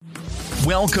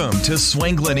Welcome to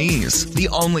Swanglinese, the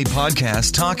only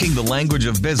podcast talking the language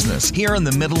of business here in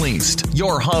the Middle East.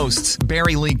 Your hosts,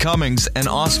 Barry Lee Cummings and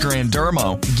Oscar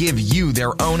Andermo, give you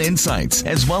their own insights,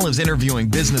 as well as interviewing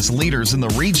business leaders in the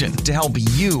region to help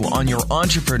you on your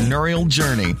entrepreneurial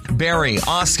journey. Barry,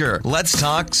 Oscar, let's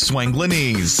talk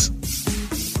Swanglinese.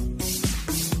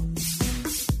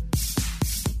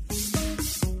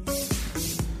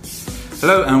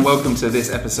 Hello and welcome to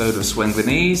this episode of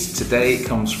Swanglinese. Today it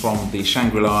comes from the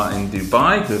Shangri-La in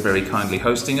Dubai, who are very kindly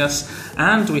hosting us.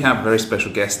 And we have a very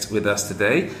special guest with us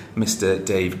today, Mr.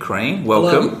 Dave Crane.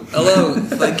 Welcome. Hello.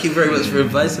 Thank you very much for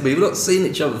inviting me. We've not seen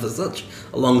each other for such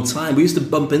a long time. We used to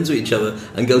bump into each other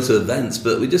and go to events,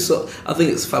 but we just I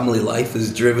think it's family life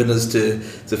has driven us to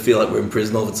feel like we're in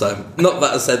prison all the time. Not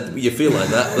that I said you feel like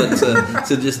that, but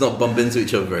to just not bump into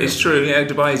each other very It's much. true, yeah,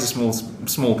 Dubai is a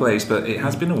small place, but it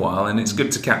has been a while and it's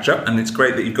good to catch up, and it's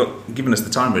great that you've given us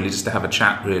the time really just to have a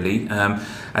chat really.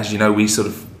 As you know, we sort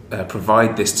of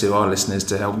provide this to our listeners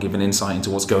to help give an insight into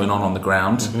what's going on the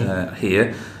ground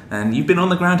here. And you've been on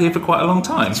the ground here for quite a long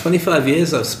time. 25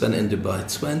 years I've spent in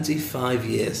Dubai. 25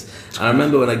 years. I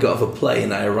remember when I got off a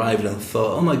plane, I arrived and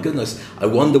thought, oh my goodness, I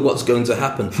wonder what's going to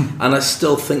happen. And I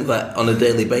still think that on a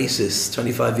daily basis,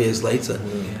 25 years later.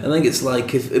 I think it's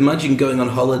like, imagine going on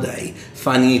holiday,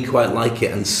 finding you quite like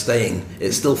it and staying.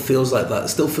 It still feels like that. It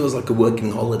still feels like a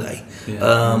working holiday.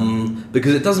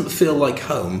 Because it doesn't feel like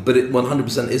home, but it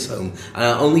 100% is home. And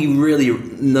I only really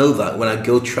know that when I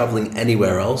go travelling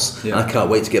anywhere else. I can't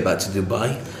wait to get back to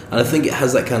Dubai, and I think it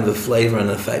has that kind of a flavour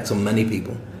and effect on many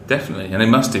people. Definitely, and it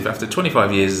must have. After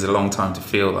 25 years is a long time to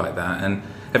feel like that. And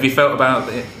have you felt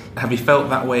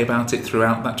that way about it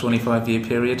throughout that 25-year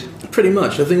period? Pretty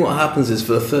much. I think what happens is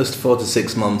for the first 4 to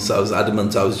 6 months I was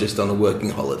adamant I was just on a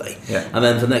working holiday. And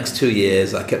then for the next 2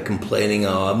 years I kept complaining,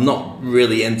 I'm not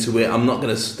really into it, I'm not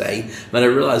going to stay. Then I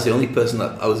realised the only person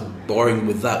that I was boring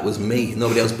with that was me.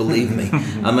 Nobody else believed me.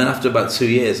 And then after about 2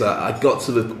 years I got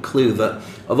to the clue that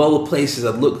of all the places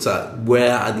I'd looked at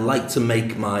where I'd like to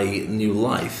make my new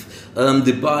life,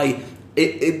 Dubai,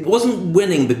 it wasn't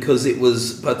winning because it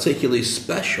was particularly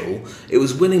special. It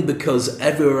was winning because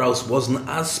everywhere else wasn't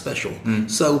as special.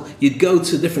 So you'd go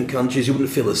to different countries, you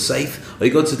wouldn't feel as safe. Or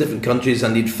you go to different countries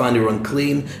and you'd find you were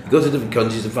unclean. You go to different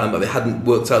countries and find that they hadn't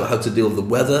worked out how to deal with the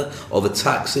weather or the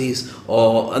taxis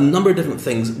or a number of different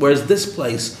things. Whereas this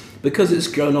place, because it's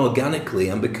grown organically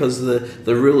and because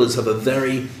the rulers have a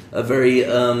very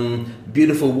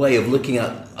beautiful way of looking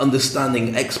at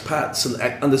understanding expats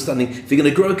and understanding if you're going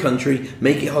to grow a country,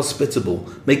 make it hospitable,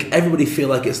 make everybody feel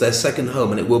like it's their second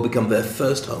home and it will become their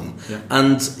first home.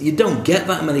 And you don't get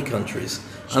that many countries.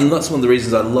 And that's one of the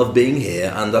reasons I love being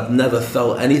here, and I've never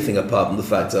felt anything apart from the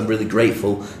fact that I'm really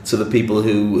grateful to the people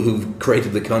who've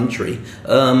created the country,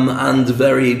 and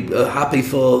very happy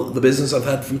for the business I've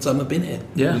had from the time I've been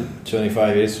here.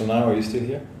 25 years from now, are you still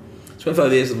here?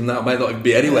 25 years from now, I might not even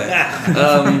be anywhere.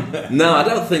 No, I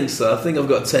don't think so. I think I've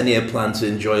got a 10-year plan to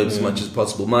enjoy it as much as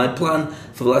possible. My plan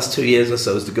for the last 2 years or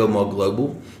so is to go more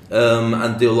global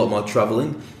and do a lot more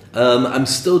travelling. I'm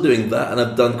still doing that, and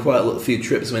I've done quite a few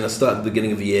trips. I mean, I started at the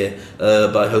beginning of the year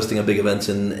by hosting a big event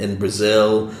in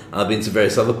Brazil. I've been to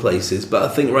various other places, but I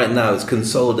think right now it's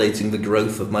consolidating the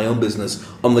growth of my own business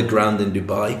on the ground in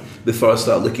Dubai before I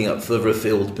start looking up further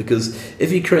afield. Because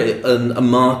if you create a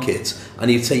market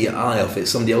and you take your eye off it,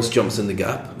 somebody else jumps in the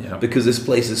gap. Because this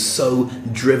place is so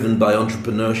driven by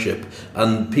entrepreneurship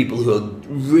and people who are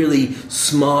really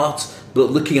smart, but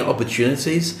looking at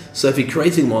opportunities. So if you're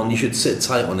creating one, you should sit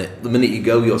tight on it. The minute you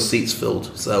go, your seat's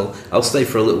filled. So I'll stay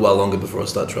for a little while longer before I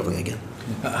start traveling again.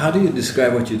 How do you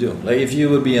describe what you do? Like, if you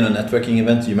would be in a networking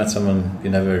event, you met someone you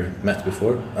never met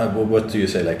before, what do you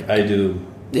say? Like, I do...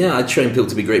 Yeah, I train people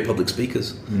to be great public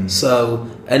speakers. So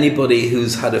anybody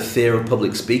who's had a fear of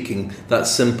public speaking,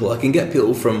 that's simple. I can get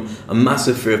people from a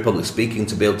massive fear of public speaking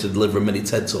to be able to deliver a mini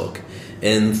TED Talk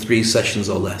in 3 sessions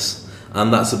or less.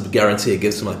 And that's a guarantee it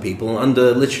gives to my people. And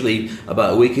literally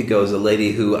about a week ago was a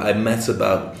lady who I met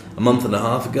about a month and a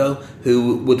half ago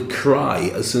who would cry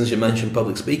as soon as you mentioned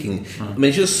public speaking. I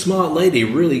mean, she's a smart lady,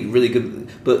 really, really good.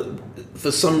 But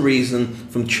for some reason,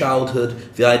 from childhood,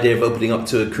 the idea of opening up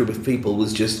to a group of people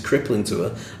was just crippling to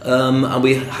her. And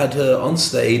we had her on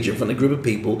stage in front of a group of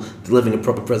people delivering a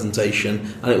proper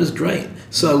presentation, and it was great.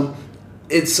 So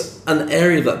it's an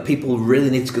area that people really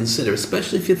need to consider,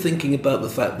 especially if you're thinking about the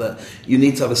fact that you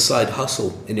need to have a side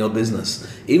hustle in your business.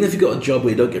 Even if you've got a job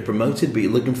where you don't get promoted, but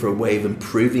you're looking for a way of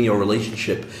improving your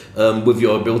relationship with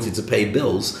your ability to pay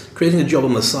bills, creating a job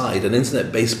on the side, an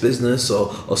internet-based business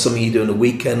or something you do on a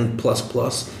weekend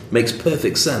plus makes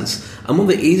perfect sense. And one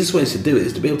of the easiest ways to do it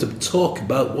is to be able to talk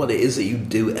about what it is that you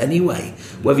do anyway.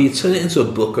 Whether you turn it into a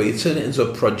book or you turn it into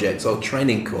a project or a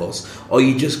training course, or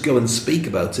you just go and speak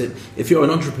about it. If you're an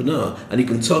entrepreneur and you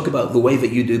can talk about the way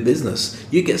that you do business,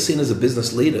 you get seen as a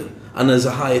business leader and as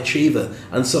a high achiever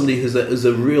and somebody who's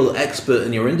a real expert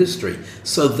in your industry.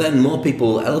 So then more people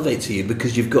will elevate to you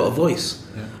because you've got a voice.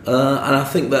 Yeah. And I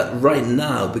think that right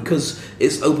now, because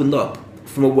it's opened up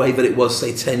from a way that it was,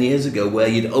 say, 10 years ago, where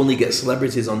you'd only get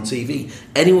celebrities on TV.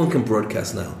 Anyone can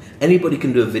broadcast now. Anybody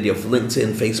can do a video for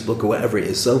LinkedIn, Facebook, or whatever it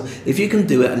is. So if you can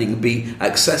do it and you can be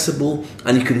accessible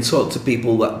and you can talk to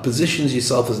people, that positions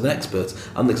yourself as an expert,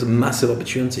 and there's a massive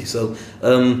opportunity. So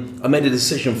I made a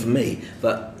decision for me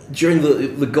that during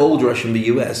the gold rush in the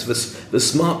US, the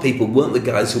smart people weren't the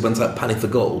guys who went out panning for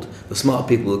gold. The smart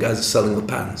people were the guys who are selling the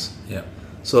pans. Yeah.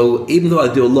 So even though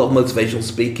I do a lot of motivational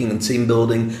speaking and team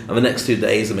building, and the next 2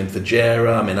 days I'm in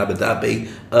Fujairah, I'm in Abu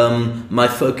Dhabi, my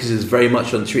focus is very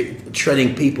much on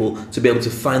training people to be able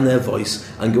to find their voice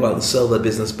and go out and sell their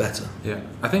business better. Yeah,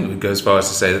 I think it would go as far as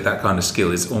to say that kind of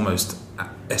skill is almost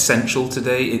essential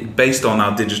today. Based on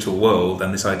our digital world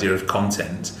and this idea of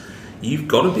content, you've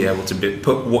got to be able to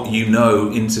put what you know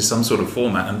into some sort of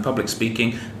format, and public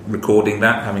speaking, recording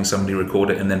that, having somebody record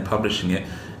it and then publishing it,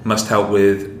 must help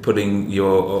with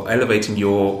elevating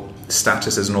your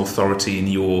status as an authority in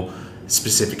your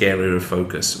specific area of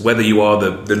focus. Whether you are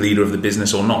the leader of the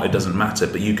business or not, it doesn't matter,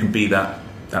 but you can be that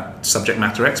subject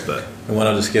matter expert. And one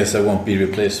of the skills that won't be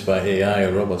replaced by AI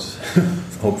or robots,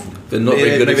 hopefully. They're not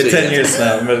very good maybe at 10 years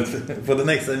now, but for the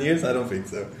next 10 years, I don't think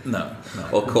so. No.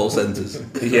 Or call centres.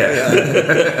 Yeah.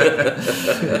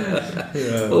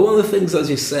 Well, one of the things, as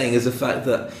you're saying, is the fact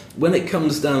that when it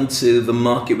comes down to the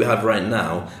market we have right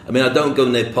now, I mean, I don't go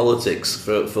near politics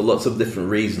for lots of different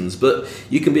reasons, but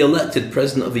you can be elected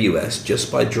president of the US just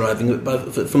by driving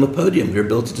it from a podium. Your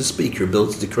ability to speak, your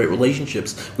ability to create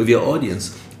relationships with your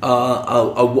audience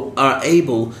are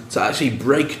able to actually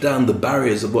break down the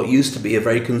barriers of what used to be a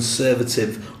very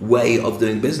conservative way of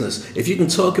doing business. If you can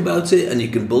talk about it and you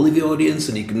can bully the audience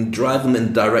and you can drive them in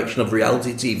the direction of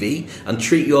reality TV and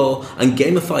and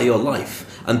gamify your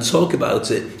life and talk about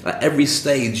it at every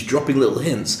stage, dropping little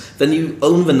hints, then you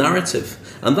own the narrative.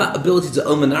 And that ability to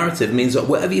own the narrative means that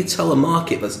whatever you tell a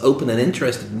market that's open and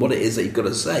interested in what it is that you've got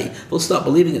to say, they'll start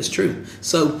believing it's true.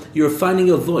 So you're finding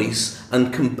your voice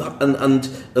and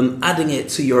adding it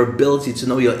to your ability to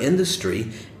know your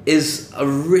industry is a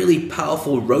really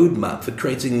powerful roadmap for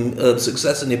creating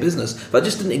success in your business that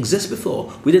just didn't exist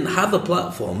before. We didn't have the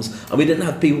platforms, and we didn't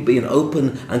have people being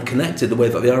open and connected the way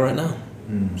that they are right now.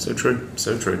 So true,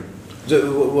 so true.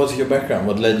 So what's your background?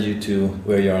 What led you to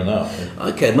where you are now?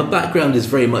 Okay, my background is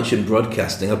very much in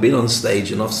broadcasting. I've been on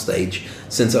stage and off stage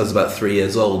since I was about 3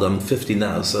 years old. I'm 50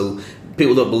 now, so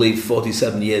people don't believe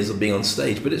 47 years of being on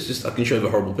stage, but it's just, I can show you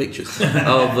horrible pictures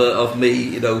of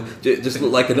me, just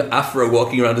look like an afro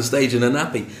walking around a stage in a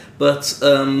nappy. But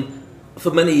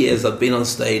for many years I've been on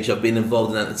stage, I've been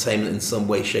involved in entertainment in some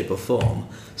way, shape or form.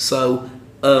 So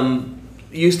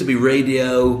used to be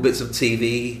radio, bits of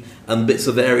TV, and bits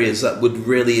of areas that would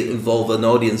really involve an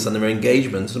audience and their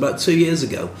engagement. About 2 years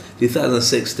ago,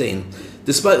 2016,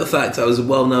 despite the fact I was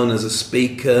well known as a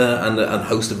speaker and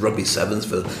host of Rugby Sevens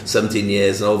for 17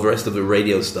 years and all the rest of the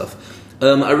radio stuff,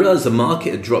 I realised the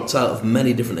market had dropped out of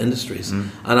many different industries.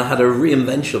 And I had a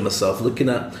reinvention of myself, looking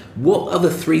at what are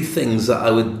the 3 things that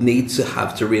I would need to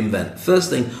have to reinvent. First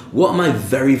thing, what am I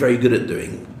very, very good at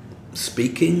doing?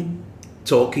 Speaking,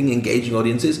 talking, engaging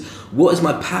audiences. What is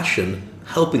my passion?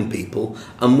 Helping people.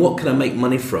 And what can I make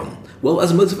money from? Well,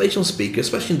 as a motivational speaker,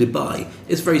 especially in Dubai,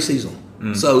 it's very seasonal.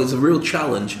 So it's a real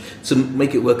challenge to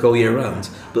make it work all year round.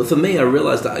 But for me, I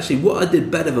realised that actually what I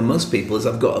did better than most people is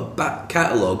I've got a back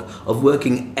catalogue of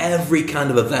working every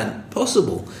kind of event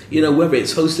possible. Whether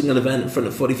it's hosting an event in front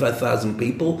of 45,000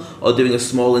 people or doing a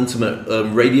small intimate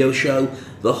radio show,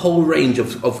 the whole range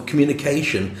of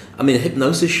communication. I mean,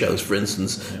 hypnosis shows, for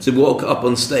instance, to walk up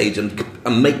on stage and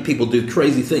make people do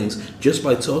crazy things just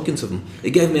by talking to them.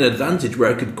 It gave me an advantage where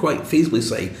I could quite feasibly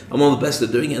say, I'm one of the best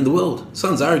at doing it in the world.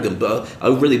 Sounds arrogant, but I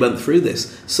really went through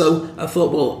this. So I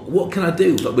thought, well, what can I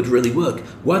do that would really work?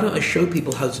 Why don't I show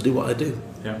people how to do what I do?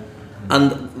 Yeah.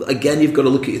 And again, you've got to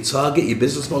look at your target, your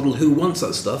business model, who wants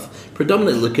that stuff.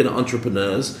 Predominantly looking at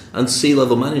entrepreneurs and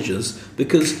C-level managers,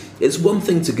 because it's one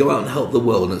thing to go out and help the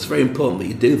world, and it's very important that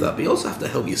you do that, but you also have to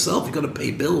help yourself. You've got to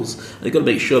pay bills, and you've got to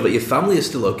make sure that your family is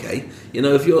still okay. You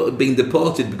know, if you're being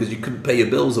deported because you couldn't pay your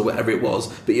bills or whatever it was,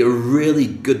 but you're a really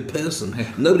good person,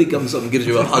 nobody comes up and gives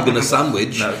you a hug and a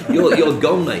sandwich, you're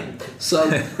gone, mate. So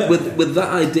with that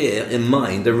idea in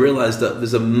mind, I realised that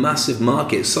there's a massive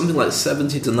market. Something like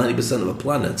 70 to 90% of the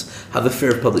planet have a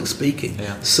fear of public speaking.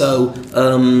 Yeah. So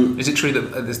is it true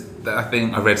that I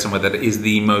think I read somewhere that it is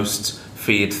the most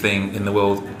feared thing in the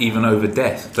world, even over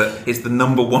death, that it's the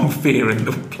number one fear in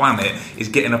the planet is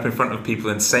getting up in front of people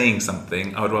and saying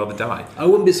something, I would rather die? I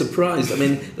wouldn't be surprised. I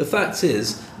mean, the fact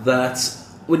is that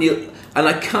when you, and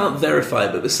I can't verify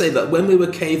it, but we say that when we were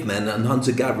cavemen and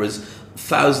hunter-gatherers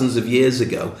thousands of years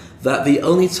ago, that the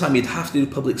only time you'd have to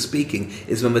do public speaking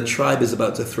is when the tribe is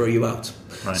about to throw you out.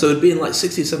 Right. So it'd be in like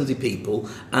 60, 70 people,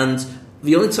 and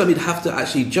the only time you'd have to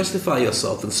actually justify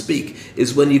yourself and speak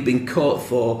is when you've been caught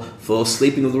for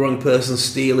sleeping with the wrong person,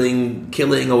 stealing,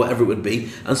 killing, or whatever it would be,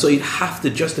 and so you'd have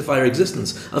to justify your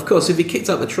existence. Of course, if you're kicked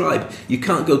out of the tribe, you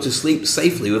can't go to sleep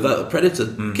safely without a predator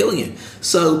killing you.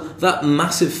 So that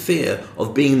massive fear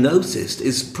of being noticed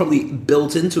is probably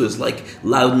built into us, like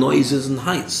loud noises and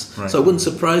heights. Right. So it wouldn't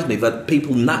surprise me that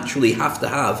people naturally have to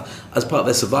have, as part of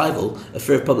their survival, a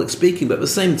fear of public speaking, but at the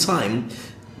same time,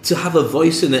 to have a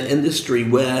voice in an industry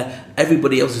where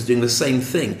everybody else is doing the same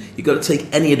thing, you've got to take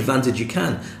any advantage you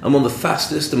can. And one of the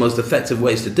fastest and most effective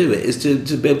ways to do it is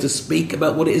to be able to speak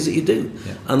about what it is that you do.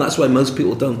 Yeah. And that's why most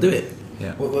people don't do it.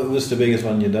 Yeah. What was the biggest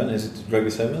one you've done? Is it Rugby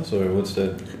Sevens, or what's the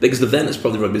biggest event? Is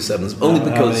probably Rugby Sevens, only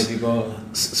because how many people?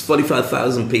 It's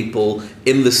 45,000 people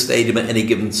in the stadium at any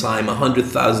given time,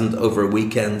 100,000 over a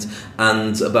weekend,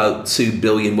 and about 2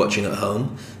 billion watching at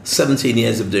home. 17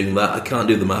 years of doing that. I can't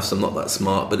do the maths, I'm not that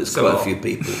smart, but it's quite a few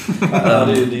people. How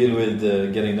do you deal with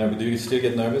getting nervous? Do you still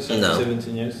get nervous after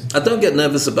 17 years? I don't get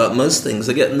nervous about most things.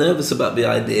 I get nervous about the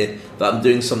idea that I'm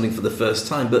doing something for the first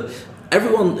time, but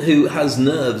everyone who has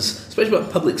nerves, especially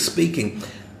about public speaking,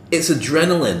 it's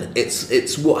adrenaline.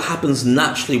 It's what happens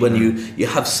naturally when you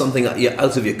have something that you're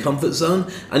out of your comfort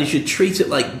zone, and you should treat it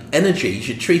like energy. You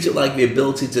should treat it like the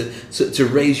ability to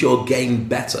raise your game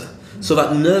better. So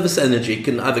that nervous energy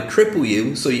can either cripple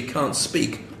you so you can't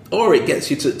speak, or it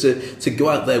gets you to go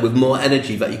out there with more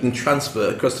energy that you can transfer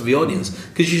across to the audience.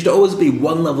 Because you should always be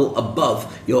one level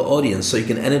above your audience so you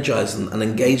can energize them and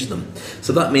engage them.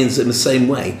 So that means in the same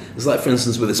way, it's like, for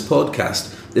instance, with this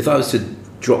podcast, if I was to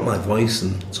drop my voice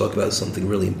and talk about something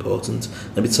really important,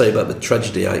 let me tell you about the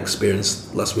tragedy I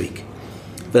experienced last week,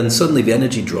 then suddenly the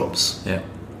energy drops,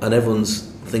 and everyone's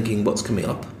thinking, what's coming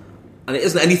up? And it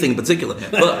isn't anything in particular,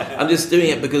 but I'm just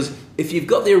doing it because if you've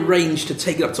got the range to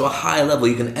take it up to a higher level,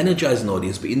 you can energize an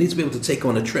audience, but you need to be able to take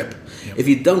on a trip. Yep. If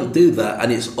you don't do that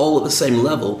and it's all at the same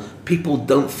level, people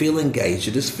don't feel engaged,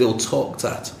 you just feel talked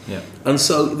at. Yep. And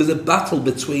so there's a battle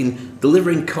between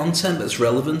delivering content that's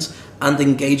relevant and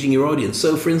engaging your audience.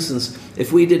 So for instance,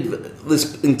 if we did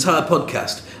this entire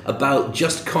podcast about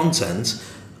just content,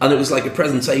 and it was like a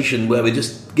presentation where we're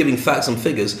just giving facts and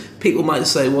figures, people might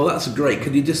say, well, that's great,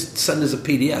 could you just send us a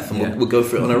PDF and we'll go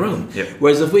through it on our own? Yep.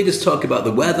 Whereas if we just talk about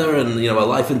the weather and our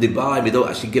life in Dubai, and we don't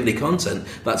actually give any content,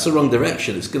 that's the wrong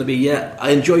direction. It's going to be, I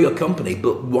enjoy your company,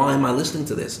 but why am I listening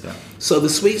to this? Yeah. So the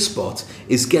sweet spot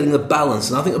is getting the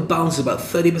balance, and I think the balance is about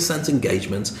 30%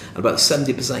 engagement and about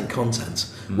 70%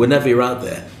 content whenever you're out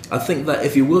there. I think that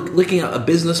if you're looking at a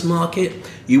business market,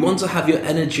 you want to have your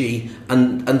energy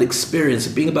and experience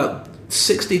being about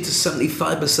 60 to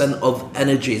 75% of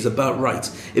energy is about right.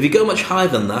 If you go much higher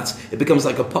than that, it becomes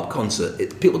like a pop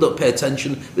concert. People don't pay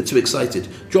attention, they're too excited.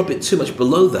 Drop it too much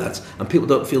below that, and people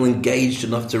don't feel engaged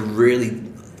enough to really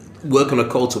work on a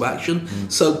call to action.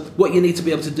 So what you need to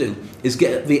be able to do is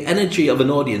get the energy of an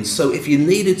audience. So if you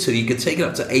needed to, you could take it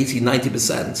up to 80,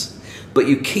 90%. But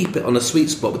you keep it on a sweet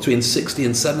spot between 60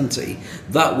 and 70.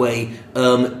 That way,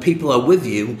 people are with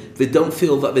you. They don't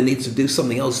feel that they need to do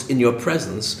something else in your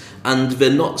presence, and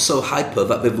they're not so hyper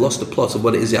that they've lost the plot of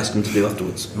what it is you ask them to do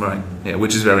afterwards. Right, yeah,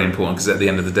 which is very important, because at the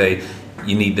end of the day,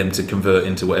 you need them to convert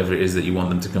into whatever it is that you want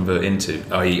them to convert into,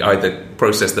 i.e. either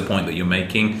process the point that you're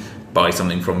making, buy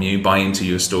something from you, buy into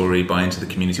your story, buy into the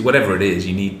community, whatever it is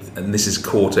you need. And this is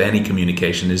core to any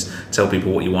communication, is tell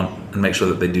people what you want and make sure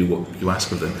that they do what you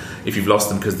ask of them. If you've lost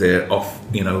them because they're off,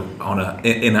 on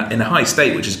in a high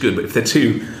state, which is good, but if they're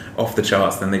too off the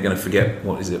charts, then they're going to forget,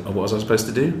 what was I supposed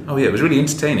to do? Oh yeah, it was really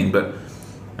entertaining, but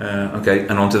okay,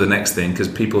 and on to the next thing, because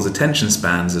people's attention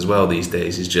spans as well these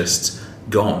days is just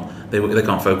gone. They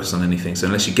can't focus on anything. So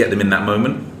unless you get them in that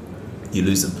moment, you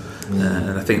lose them.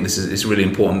 And I think it's really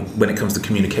important when it comes to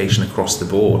communication across the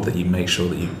board, that you make sure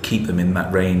that you keep them in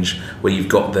that range where you've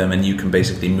got them and you can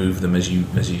basically move them as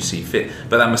you see fit.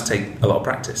 But that must take a lot of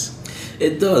practice.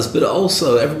 It does, but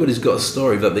also everybody's got a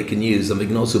story that they can use, and they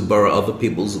can also borrow other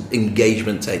people's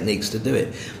engagement techniques to do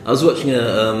it. I was watching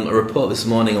a report this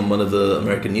morning on one of the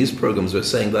American news programs where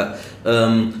saying that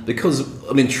because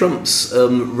Trump's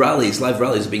live rallies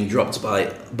are being dropped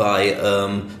by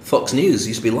Fox News. It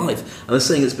used to be live, and they're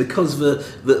saying it's because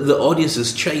the audience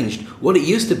has changed. What it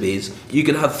used to be is you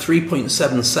could have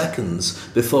 3.7 seconds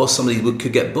before somebody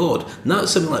could get bored. Now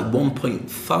it's something like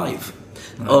 1.5.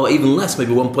 Or even less,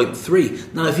 maybe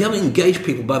 1.3. Now, if you haven't engaged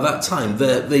people by that time,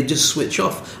 they just switch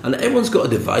off. And everyone's got a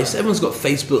device. Everyone's got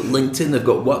Facebook, LinkedIn. They've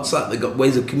got WhatsApp. They've got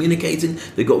ways of communicating.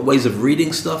 They've got ways of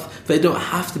reading stuff. They don't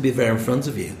have to be there in front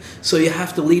of you. So you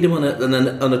have to lead them on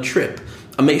a trip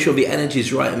and make sure the energy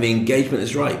is right and the engagement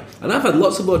is right. And I've had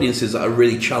lots of audiences that are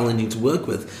really challenging to work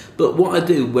with. But what I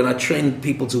do when I train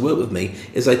people to work with me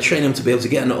is I train them to be able to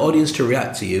get an audience to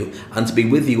react to you and to be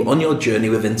with you on your journey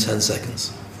within 10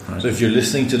 seconds. So if you're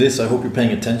listening to this, I hope you're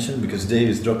paying attention, because Dave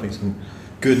is dropping some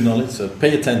good knowledge, so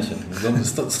pay attention. Don't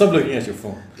stop looking at your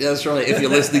phone. Yeah, that's right. If you're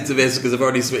listening to this because I've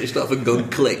already switched off and gone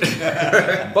click.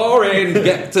 Boring.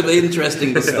 Get to the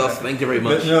interesting stuff. Thank you very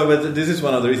much. But this is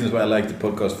one of the reasons why I like the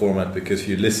podcast format, because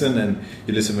you listen, and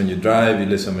you listen when you drive, you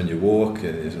listen when you walk.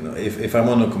 If I'm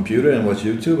on a computer and watch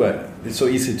YouTube, it's so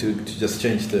easy to just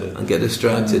change and get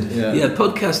distracted.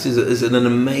 Podcast is an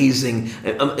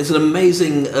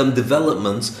amazing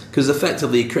development, because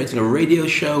effectively you're creating a radio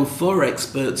show for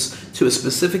experts to a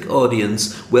specific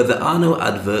audience where there are no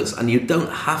adverts, and you don't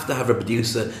have to have a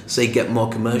producer say get more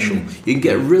commercial. You can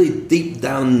get really deep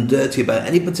down and dirty about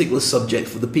any particular subject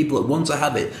for the people that want to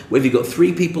have it. Whether you've got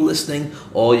 3 people listening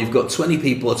or you've got 20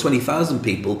 people or 20,000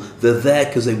 people, they're there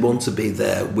because they want to be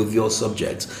there with your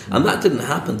subject. And that didn't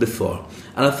happen before.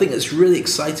 And I think it's really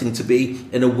exciting to be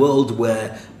in a world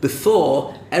where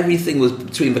before everything was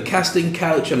between the casting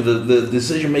couch and the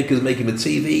decision makers making the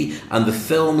TV and the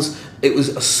films. It was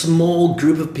a small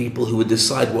group of people who would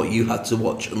decide what you had to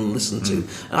watch and listen to.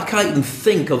 And I can't even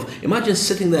think of, imagine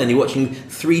sitting there and you're watching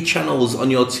 3 channels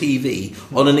on your TV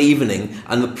on an evening,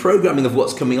 and the programming of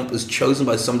what's coming up is chosen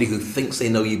by somebody who thinks they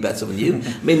know you better than you.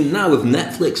 I mean, now with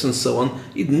Netflix and so on,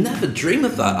 you'd never dream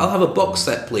of that. I'll have a box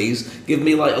set, please. Give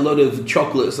me like a load of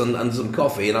chocolates and some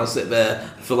coffee, and I'll sit there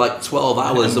for like 12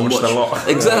 hours and watch.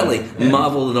 Exactly.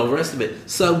 Marvel and all the rest of it.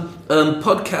 So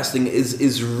podcasting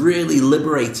is really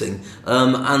liberating,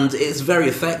 and it's very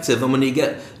effective. And when you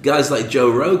get guys like Joe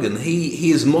Rogan,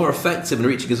 he is more effective in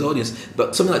reaching his audience.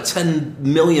 But something like 10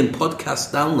 million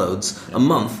podcast downloads a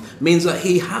month means that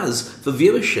he has the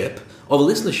viewership or the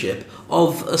listenership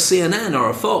of a CNN or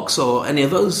a Fox or any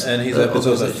of those. And his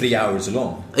episodes are 3 hours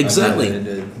long.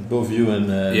 Exactly. Both you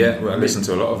and... I listen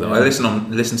to a lot of them. Yeah. I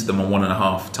listen to them on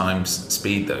 1.5 times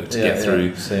speed, though, to get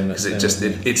through. Because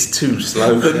it's too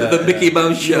slow. The Mickey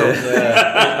Mouse show.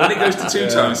 When it goes to 2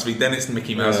 times speed, then it's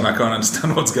Mickey Mouse and I can't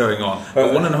understand what's going on.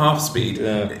 But 1.5 speed,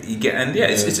 you get... And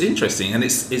it's interesting, and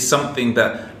it's something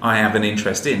that I have an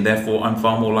interest in. Therefore, I'm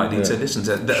far more likely to listen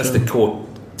to. That's the core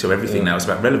to everything now. It's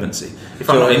about relevancy. If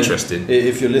I'm not interested,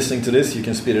 if you're listening to this, you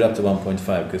can speed it up to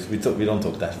 1.5, because we don't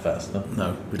talk that fast.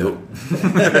 No, we don't.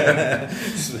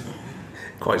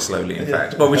 Quite slowly, in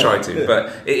fact. Well, we try to,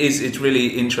 but it's really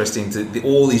interesting to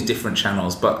all these different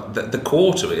channels. But the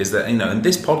core to it is that, and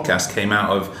this podcast came out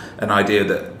of an idea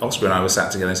that Oscar and I were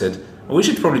sat together and said, well, we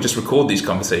should probably just record these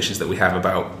conversations that we have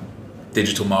about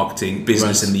digital marketing,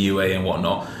 business in the UA and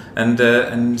whatnot. And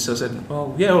so I said,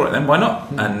 well, yeah, all right then, why not?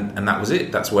 And that was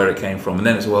it. That's where it came from. And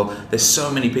then it's, well, there's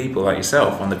so many people like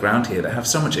yourself on the ground here that have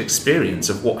so much experience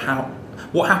of what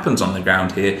happens on the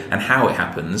ground here and how it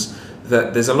happens,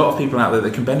 that there's a lot of people out there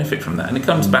that can benefit from that. And it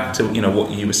comes back to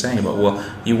what you were saying about, well,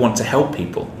 you want to help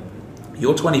people.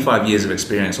 Your 25 years of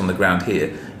experience on the ground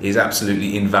here is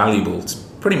absolutely invaluable to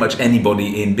pretty much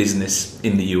anybody in business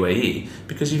in the UAE,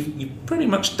 because you've pretty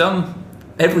much done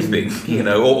everything,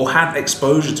 or had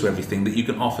exposure to everything that you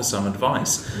can offer some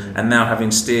advice. And now, having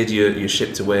steered your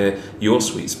ship to where your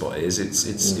sweet spot is,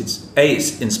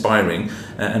 it's inspiring,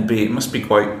 and B, it must be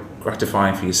quite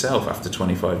gratifying for yourself after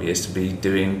 25 years to be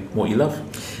doing what you love.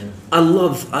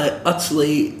 I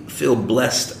utterly feel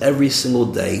blessed every single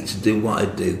day to do what I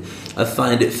do. I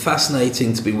find it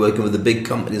fascinating to be working with the big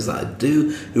companies that I do,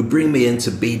 who bring me in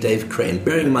to be Dave Crane.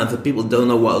 Bearing in mind that people don't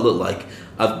know what I look like,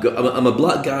 I'm a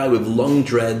black guy with long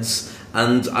dreads,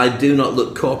 and I do not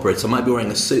look corporate. I might be wearing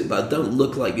a suit, but I don't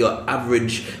look like your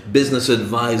average business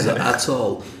advisor at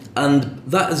all. And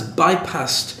that has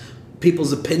bypassed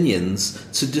people's opinions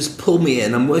to just pull me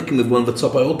in. I'm working with one of the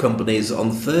top oil companies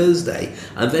on Thursday,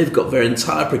 and they've got their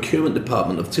entire procurement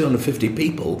department of 250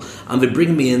 people, and they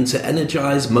bring me in to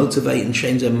energize, motivate, and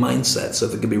change their mindset so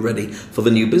they can be ready for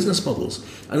the new business models.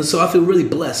 And so I feel really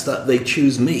blessed that they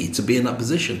choose me to be in that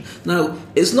position. Now,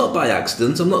 it's not by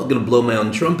accident. I'm not going to blow my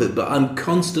own trumpet, but I'm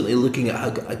constantly looking at how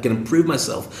I can improve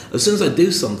myself. As soon as I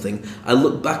do something, I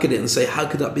look back at it and say, how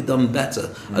could that be done better?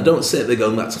 I don't sit there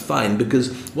going, that's fine,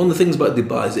 because one of the things about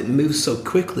Dubai is it moves so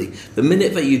quickly. The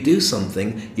minute that you do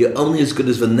something, you're only as good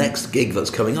as the next gig that's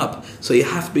coming up. So you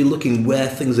have to be looking where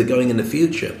things are going in the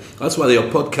future. That's why your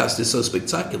podcast is so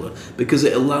spectacular, because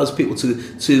it allows people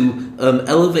to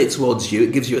elevate towards you.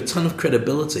 It gives you a ton of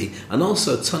credibility, and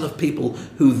also a ton of people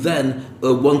who then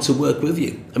want to work with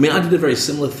you. I mean, I did a very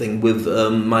similar thing with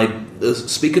my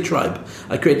speaker tribe.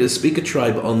 I created a speaker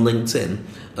tribe on LinkedIn,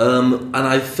 and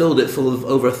I filled it full of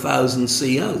over 1,000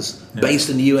 CEOs based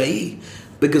in the UAE,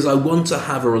 because I want to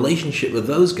have a relationship with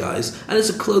those guys, and it's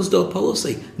a closed-door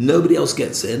policy. Nobody else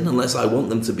gets in unless I want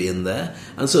them to be in there,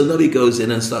 and so nobody goes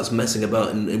in and starts messing about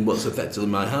in what's effectively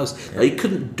my house. Now, you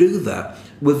couldn't do that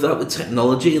without the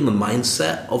technology and the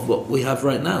mindset of what we have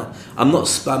right now. I'm not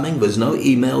spamming, there's no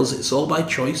emails, it's all by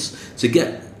choice. To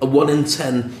get a 1 in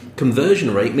 10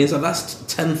 conversion rate means I've asked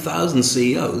 10,000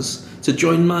 CEOs to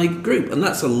join my group, and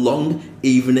that's a long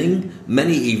evening,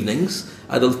 many evenings.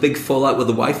 I had a big fallout with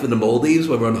the wife in the Maldives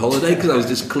when we were on holiday because I was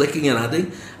just clicking and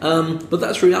adding. But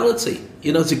that's reality.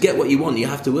 You know, to get what you want, you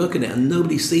have to work on it, and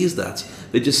nobody sees that.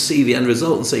 They just see the end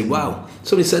result and say, wow.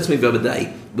 Somebody said to me the other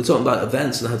day, we're talking about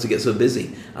events and how to get so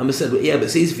busy. And we said, well, yeah, but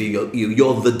it's easy for you.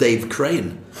 You're the Dave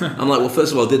Crane. I'm like, well,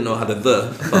 first of all, I didn't know how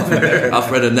to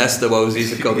Alfred Ernesto, I was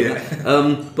used to calling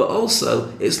it. But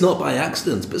also, it's not by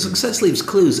accident. But success leaves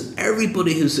clues.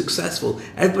 Everybody who's successful,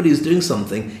 everybody who's doing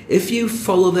something, if you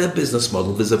follow their business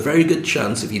model, there's a very good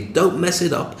chance, if you don't mess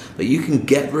it up, that you can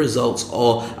get results,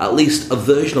 or at least a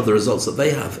version of the results that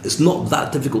they have. It's not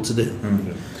that difficult to do.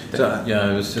 Mm-hmm. So,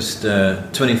 it was just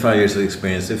 25 years of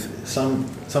experience. If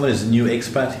someone is a new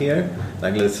expat here,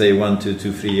 like let's say 1 to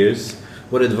 2, 3 years,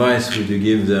 what advice would you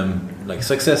give them? Like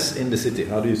success in the city,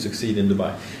 how do you succeed in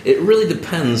Dubai? It really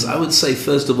depends. I would say,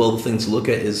 first of all, the thing to look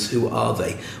at is who are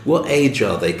they? What age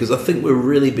are they? Because I think we're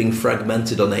really being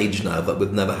fragmented on age now that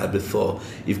we've never had before.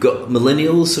 You've got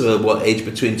millennials who are age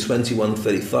between 21 and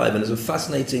 35, and there's a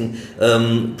fascinating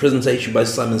presentation by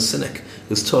Simon Sinek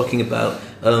who's talking about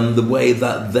the way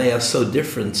that they are so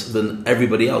different than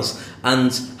everybody else,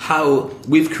 and how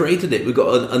we've created it. We've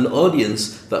got an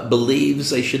audience that believes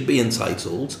they should be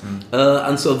entitled,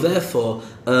 and so therefore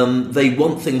they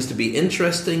want things to be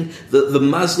interesting. The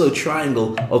Maslow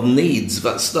triangle of needs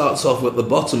that starts off at the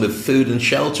bottom with food and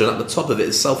shelter, and at the top of it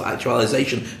is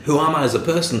self-actualization. Who am I as a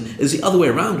person? Is the other way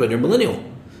around when you're a millennial.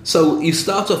 So you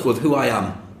start off with who I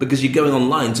am, because you're going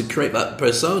online to create that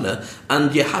persona,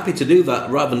 and you're happy to do that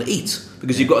rather than eat,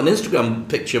 because you've got an Instagram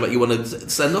picture that you want to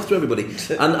send off to everybody.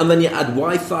 And then you add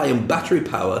Wi-Fi and battery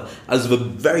power as the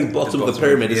very bottom of the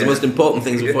pyramid. It's the most important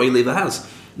things before you leave the house.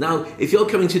 Now, if you're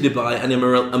coming to Dubai and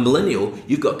you're a millennial,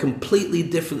 you've got a completely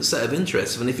different set of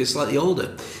interests than if you're slightly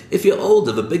older. If you're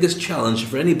older, the biggest challenge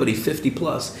for anybody 50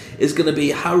 plus is going to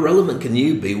be, how relevant can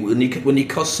you be when you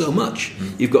cost so much?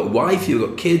 You've got wife, you've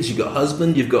got kids, you've got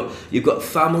husband, you've got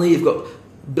family, you've got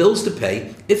bills to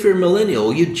pay. If you're a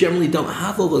millennial, you generally don't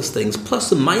have all those things. Plus,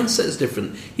 the mindset is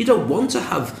different. You don't want to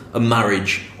have a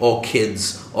marriage or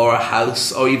kids or a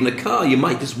house or even a car. You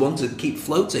might just want to keep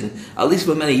floating, at least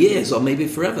for many years or maybe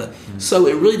forever. So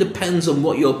it really depends on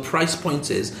what your price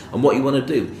point is and what you want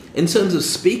to do. In terms of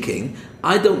speaking,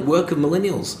 I don't work with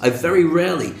millennials. I very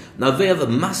rarely. Now, they have a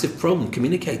massive problem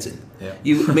communicating.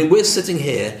 We're sitting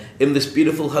here in this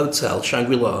beautiful hotel,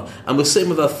 Shangri-La, and we're sitting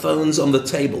with our phones on the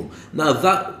table. Now,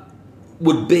 that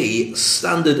would be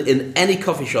standard in any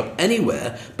coffee shop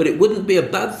anywhere, but it wouldn't be a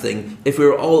bad thing if we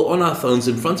were all on our phones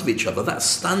in front of each other. That's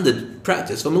standard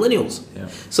practice for millennials.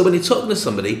 So when you're talking to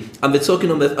somebody and they're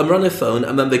talking on their phone,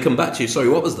 and then they come back to you, sorry,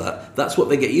 what was that? That's what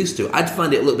they get used to. I'd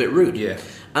find it a little bit rude.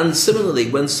 And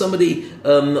similarly, when somebody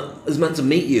is meant to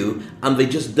meet you and they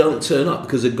just don't turn up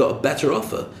because they've got a better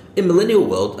offer, in millennial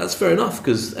world, that's fair enough,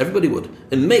 because everybody would.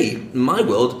 In my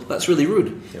world, that's really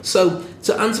rude. So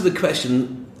to answer the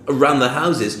question around the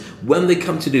houses, when they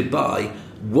come to Dubai,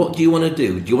 what do you want to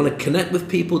do? Do you want to connect with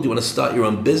people? Do you want to start your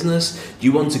own business? Do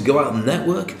you want to go out and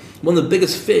network? One of the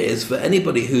biggest fears for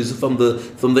anybody who's from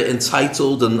the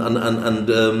entitled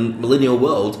and millennial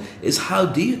world is, how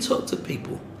do you talk to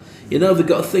people? You know, they've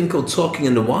got a thing called talking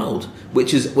in the wild,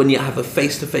 which is when you have a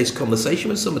face-to-face conversation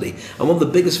with somebody. And one of the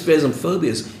biggest fears and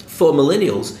phobias for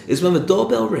millennials is when the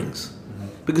doorbell rings.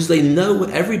 Because they know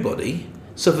everybody,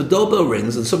 So if a doorbell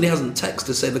rings and somebody hasn't texted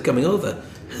to say they're coming over,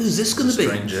 who's this going to be?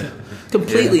 Stranger.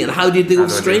 Completely. Yeah. And how do you deal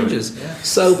with strangers? Yeah.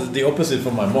 So the opposite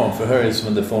for my mom. For her is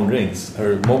when the phone rings,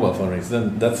 her mobile phone rings.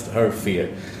 Then that's her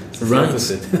fear. It's right. The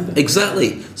opposite.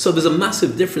 Exactly. So there's a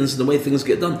massive difference in the way things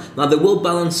get done. Now they will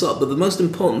balance up, but the most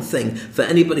important thing for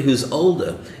anybody who's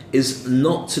older is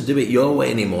not to do it your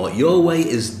way anymore. Your way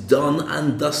is done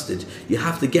and dusted. You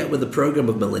have to get with the program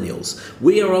of millennials.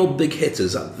 We are all big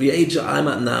hitters. At the age that I'm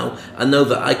at now, I know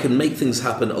that I can make things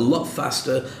happen a lot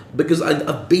faster because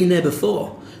I've been there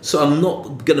before. So I'm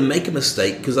not going to make a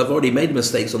mistake because I've already made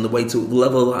mistakes on the way to the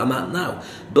level that I'm at now.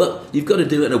 But you've got to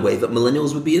do it in a way that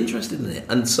millennials would be interested in it.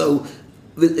 And so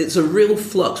it's a real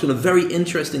flux in a very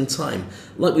interesting time.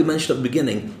 Like we mentioned at the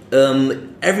beginning,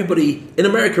 everybody in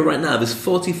America right now, there's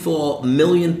 44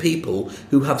 million people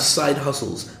who have side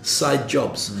hustles, side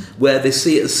jobs, where they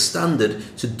see it as standard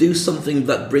to do something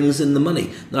that brings in the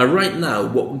money. Now, right now,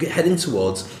 what we're heading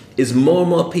towards is more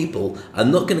and more people are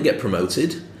not going to get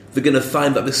promoted. They're going to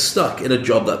find that they're stuck in a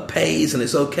job that pays and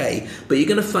it's okay. But you're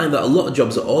going to find that a lot of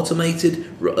jobs are automated.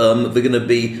 They're going to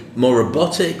be more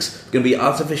robotics. Going to be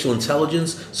artificial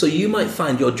intelligence. So you might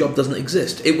find your job doesn't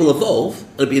exist. It will evolve.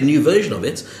 It'll be a new version of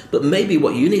it. But maybe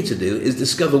what you need to do is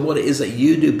discover what it is that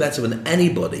you do better than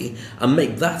anybody and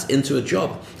make that into a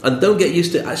job. And don't get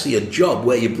used to actually a job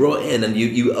where you're brought in and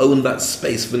you own that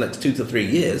space for the next 2 to 3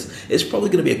 years. It's probably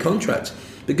going to be a contract.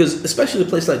 Because especially in a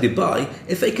place like Dubai,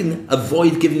 if they can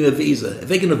avoid giving you a visa, if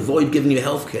they can avoid giving you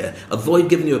healthcare, avoid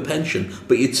giving you a pension,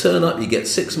 but you turn up, you get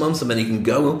 6 months and then you can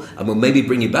go and we'll maybe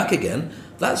bring you back again,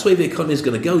 that's where the economy is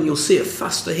going to go and you'll see it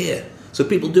faster here. So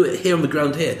people do it here on the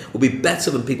ground here will be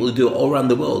better than people who do it all around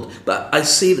the world. But I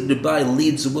see that Dubai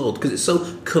leads the world because it's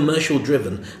so commercial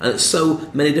driven and it's so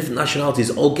many different nationalities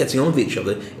all getting on with each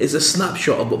other. It's a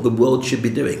snapshot of what the world should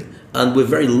be doing. And we're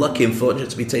very lucky and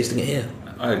fortunate to be tasting it here.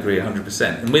 I agree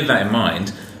 100%. And with that in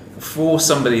mind, for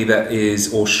somebody that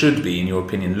is or should be, in your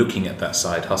opinion, looking at that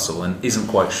side hustle and isn't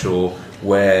quite sure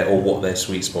where or what their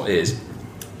sweet spot is,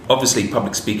 obviously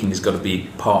public speaking has got to be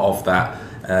part of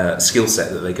that skill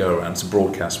set that they go around to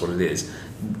broadcast what it is.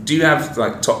 Do you have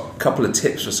like top couple of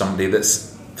tips for somebody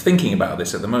that's thinking about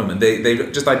this at the moment?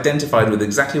 They've just identified with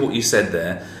exactly what you said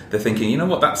there. They're thinking, you know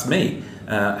what, that's me.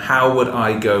 How would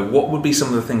I go? What would be some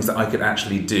of the things that I could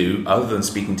actually do other than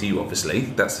speaking to you, obviously?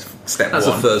 That's step one.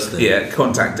 That's the first thing. Yeah,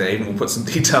 contact Dave and we'll put some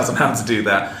details on how to do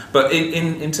that. But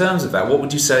in terms of that, what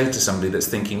would you say to somebody that's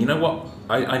thinking, you know what,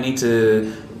 I need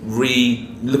to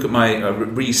look at my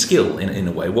re-skill in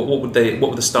a way? What would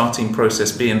the starting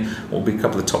process be, and what would be a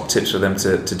couple of top tips for them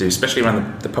to do, especially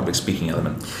around the public speaking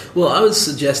element? Well, I would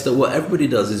suggest that what everybody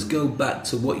does is go back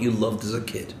to what you loved as a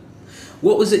kid.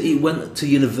 What was it you went to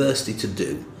university to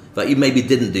do that you maybe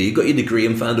didn't do? You got your degree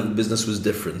and found out the business was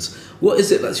different. What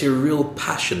is it that's your real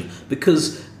passion?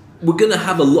 Because we're going to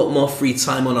have a lot more free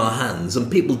time on our hands,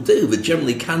 and people do. They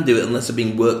generally can do it unless they're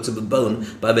being worked to the bone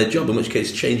by their job, in which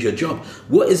case change your job.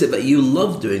 What is it that you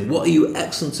love doing? What are you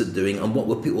excellent at doing, and what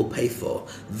will people pay for?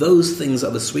 Those things are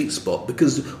the sweet spot,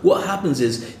 because what happens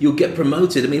is you'll get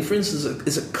promoted. I mean, for instance,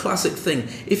 it's a classic thing.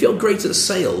 If you're great at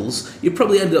sales, you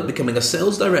probably ended up becoming a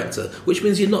sales director, which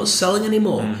means you're not selling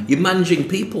anymore. You're managing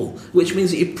people, which means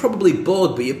that you're probably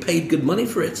bored, but you're paid good money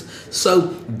for it. So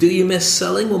do you miss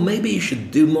selling? Well, maybe you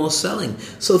should do more selling.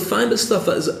 So find the stuff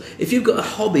that is, if you've got a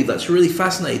hobby that's really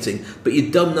fascinating but you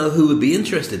don't know who would be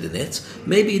interested in it,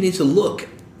 maybe you need to look,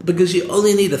 because you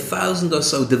only need 1,000 or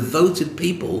so devoted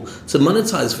people to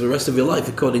monetize for the rest of your life,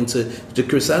 according to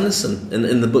Chris Anderson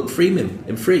in the book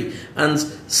Free. And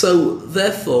so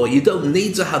therefore you don't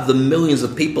need to have the millions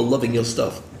of people loving your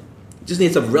stuff. You just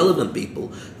need to have relevant people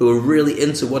who are really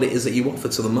into what it is that you offer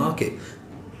to the market.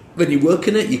 When you work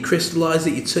in it, you crystallize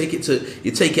it, you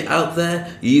take it out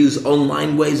there, you use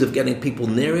online ways of getting people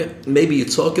near it, maybe you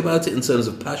talk about it in terms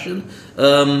of passion,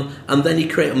 and then you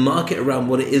create a market around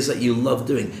what it is that you love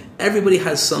doing. Everybody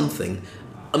has something.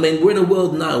 I mean, we're in a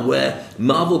world now where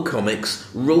Marvel Comics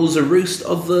rules the roost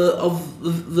of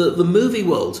the movie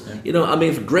world. Yeah. You know, I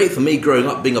mean, great for me growing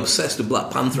up being obsessed with Black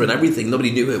Panther and everything.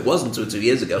 Nobody knew who it was until 2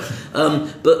 years ago.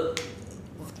 But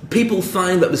people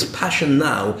find that there's passion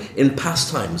now in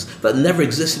pastimes that never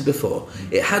existed before.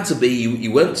 It had to be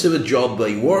you went to a job where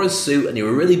you wore a suit and you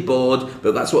were really bored,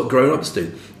 but that's what grown-ups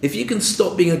do. If you can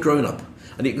stop being a grown-up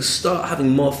and you can start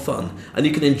having more fun and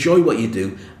you can enjoy what you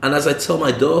do, and as I tell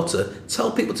my daughter,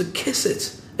 tell people to kiss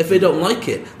it. If they don't like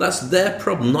it, that's their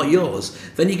problem, not yours.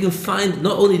 Then you can find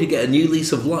not only to get a new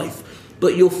lease of life,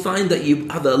 but you'll find that you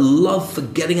have a love for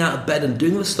getting out of bed and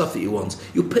doing the stuff that you want.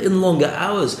 You put in longer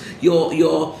hours.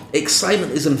 Your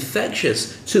excitement is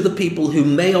infectious to the people who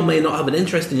may or may not have an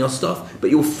interest in your stuff, but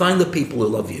you'll find the people who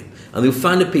love you, and you'll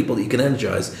find the people that you can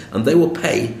energize, and they will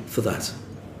pay for that.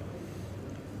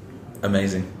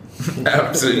 Amazing.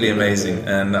 Absolutely amazing.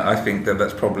 And I think that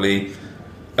that's probably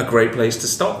a great place to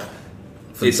stop.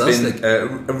 Fantastic. It's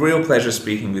been a real pleasure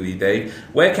speaking with you, Dave.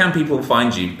 Where can people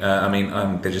find you?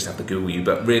 They just have to Google you,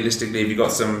 but realistically, have you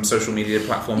got some social media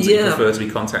platforms that you prefer to be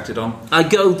contacted on? I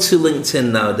go to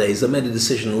LinkedIn nowadays. I made a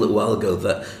decision a little while ago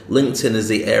that LinkedIn is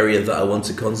the area that I want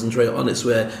to concentrate on. It's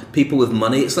where people with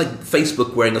money, it's like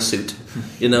Facebook wearing a suit,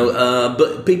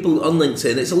 but people on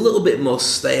LinkedIn, it's a little bit more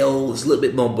stale, it's a little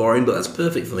bit more boring, but that's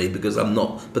perfect for me because I'm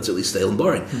not particularly stale and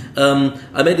boring.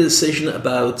 I made a decision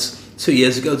about 2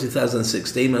 years ago,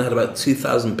 2016, when I had about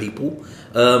 2,000 people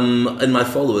in my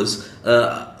followers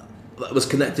I was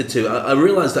connected to. I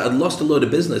realised that I'd lost a load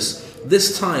of business.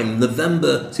 This time,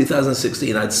 November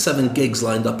 2016, I had 7 gigs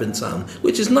lined up in town,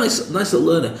 which is nice little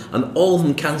learner, and all of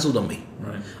them cancelled on me.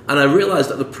 Right. And I realised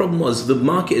that the problem was the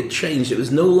market had changed. It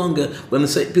was no longer, when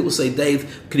people say,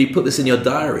 Dave, can you put this in your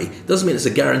diary? It doesn't mean it's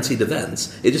a guaranteed event.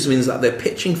 It just means that they're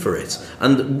pitching for it.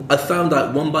 And I found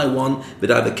out one by one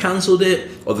they'd either cancelled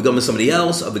it, or they'd gone with somebody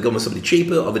else, or they'd gone with somebody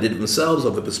cheaper, or they did it themselves,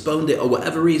 or they postponed it, or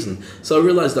whatever reason. So I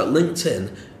realised that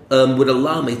LinkedIn would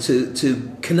allow me to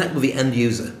connect with the end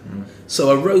user. So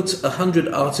I wrote 100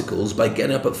 articles by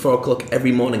getting up at 4 o'clock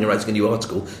every morning and writing a new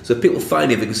article. So if people find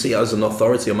me, they can see I was an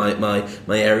authority on my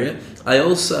area. I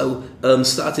also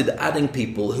started adding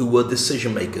people who were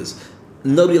decision makers.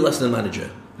 Nobody less than a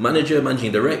manager,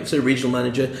 managing director, regional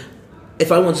manager. If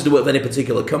I wanted to work with any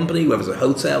particular company, whether it was a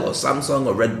hotel or Samsung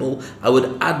or Red Bull, I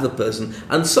would add the person.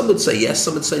 And some would say yes,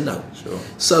 some would say no. Sure.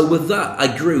 So with that, I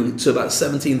grew to about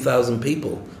 17,000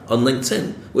 people on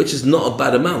LinkedIn, which is not a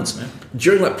bad amount. Yeah.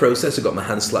 During that process, I got my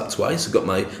hand slapped twice. I got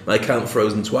my account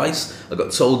frozen twice. I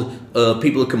got told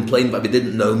people who complained that they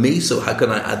didn't know me, so how can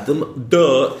I add them?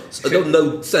 Duh! I don't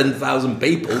know 10,000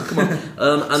 people. Come on.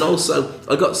 And also,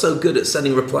 I got so good at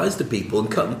sending replies to people and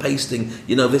cut and pasting,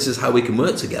 this is how we can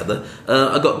work together.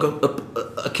 I got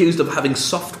accused of having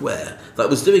software that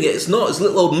was doing it. It's not. It's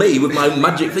little old me with my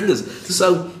magic fingers.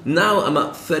 So now I'm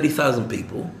at 30,000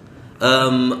 people.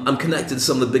 I'm connected to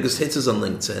some of the biggest hitters on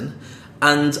LinkedIn,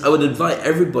 and I would invite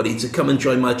everybody to come and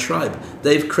join my tribe,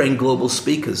 Dave Crane Global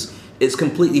Speakers. It's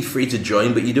completely free to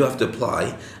join, but you do have to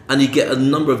apply, and you get a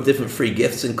number of different free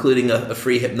gifts, including a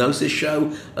free hypnosis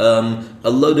show, a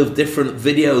load of different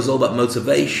videos all about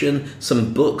motivation,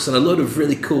 some books, and a load of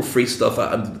really cool free stuff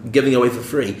I'm giving away for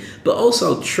free. But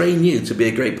also I'll train you to be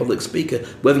a great public speaker,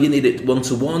 whether you need it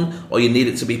one-to-one or you need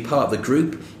it to be part of the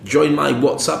group. Join my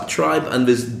WhatsApp tribe, and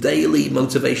there's daily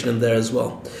motivation in there as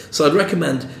well. So I'd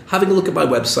recommend having a look at my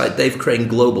website,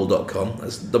 davecraneglobal.com.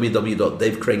 That's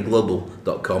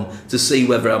www.davecraneglobal.com, to see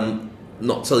whether I'm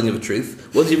not telling you the truth.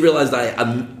 Once you realise that I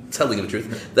am telling you the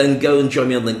truth, then go and join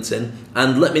me on LinkedIn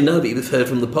and let me know that you've heard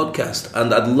from the podcast.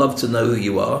 And I'd love to know who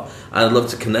you are, and I'd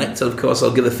love to connect. And of course,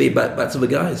 I'll give the feedback back to the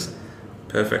guys.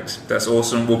 Perfect. That's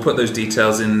awesome. We'll put those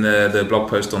details in the blog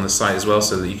post on the site as well,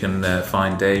 so that you can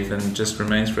find Dave. And just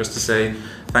remains for us to say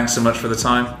thanks so much for the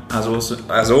time.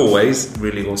 As always,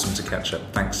 really awesome to catch up.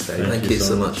 Thanks, Dave. Thank you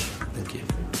so much. Thank you.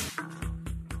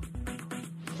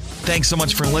 Thanks so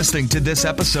much for listening to this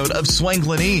episode of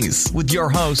Swanglinese with your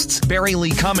hosts, Barry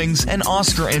Lee Cummings and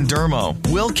Oscar Andermo.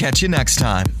 We'll catch you next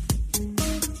time.